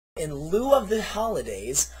in lieu of the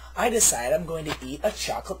holidays, I decide I'm going to eat a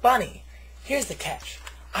chocolate bunny. Here's the catch.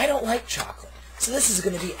 I don't like chocolate, so this is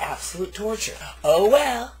going to be absolute torture. Oh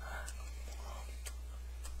well.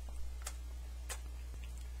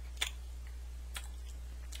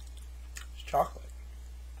 It's chocolate.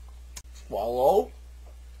 Swallow.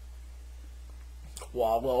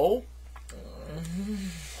 Swallow.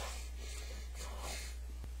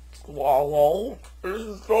 Swallow. This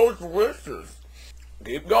is so delicious.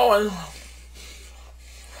 Keep going.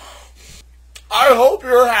 I hope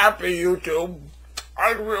you're happy, YouTube.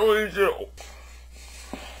 I really do.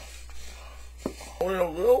 Only a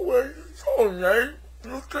little way to go, Nate.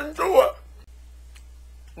 You can do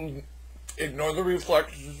it. Ignore the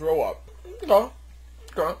reflexes to throw up. No.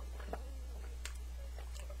 Okay.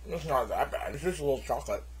 It's not that bad. It's just a little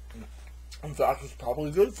chocolate. In fact, it's probably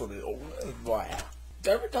good for you. Wow.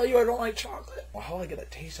 Did I ever tell you I don't like chocolate? Well, how do I get that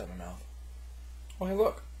taste out of my mouth? Oh, hey,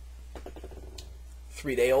 look.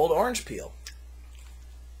 3-day-old orange peel.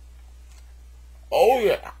 Oh,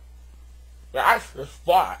 yeah. That's the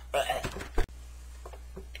spot.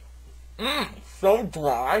 So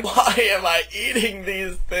dry. Why am I eating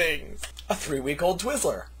these things? A 3-week-old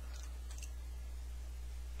Twizzler.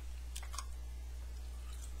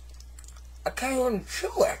 I can't even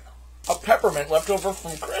chew it. A peppermint left over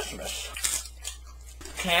from Christmas.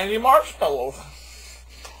 Candy marshmallows.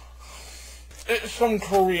 It's some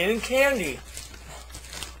Korean candy.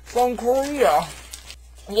 From Korea.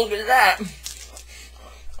 Look at that.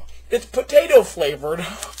 It's potato flavored.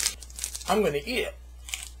 I'm gonna eat it.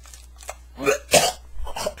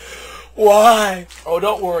 Why? Oh,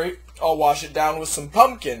 don't worry. I'll wash it down with some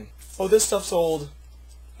pumpkin. Oh, this stuff's old.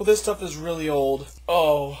 Oh, this stuff is really old.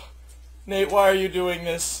 Oh. Nate, why are you doing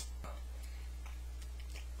this?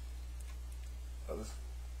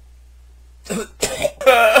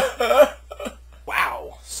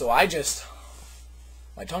 Wow. So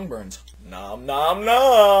my tongue burns. Nom nom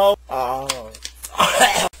nom. Oh.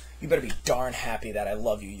 You better be darn happy that I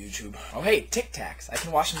love you, YouTube. Oh hey, Tic Tacs. I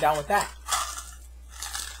can wash them down with that.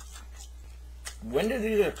 When did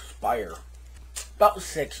these expire? About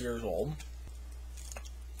 6 years old.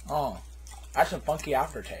 Oh, that's a funky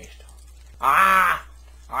aftertaste. Ah!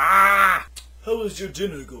 Ah! How is your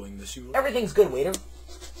dinner going, monsieur? Everything's good, waiter.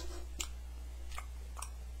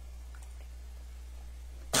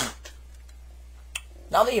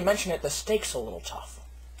 Now that you mention it, the steak's a little tough.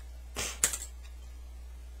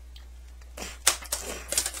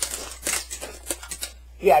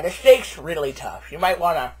 Yeah, the steak's really tough. You might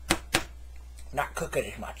want to not cook it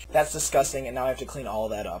as much. That's disgusting, and now I have to clean all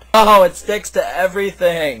of that up. Oh, it sticks to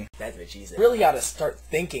everything. That's what she said. Really got to start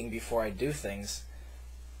thinking before I do things.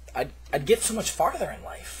 I'd get so much farther in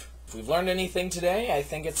life. If we've learned anything today, I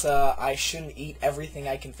think it's I shouldn't eat everything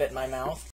I can fit in my mouth.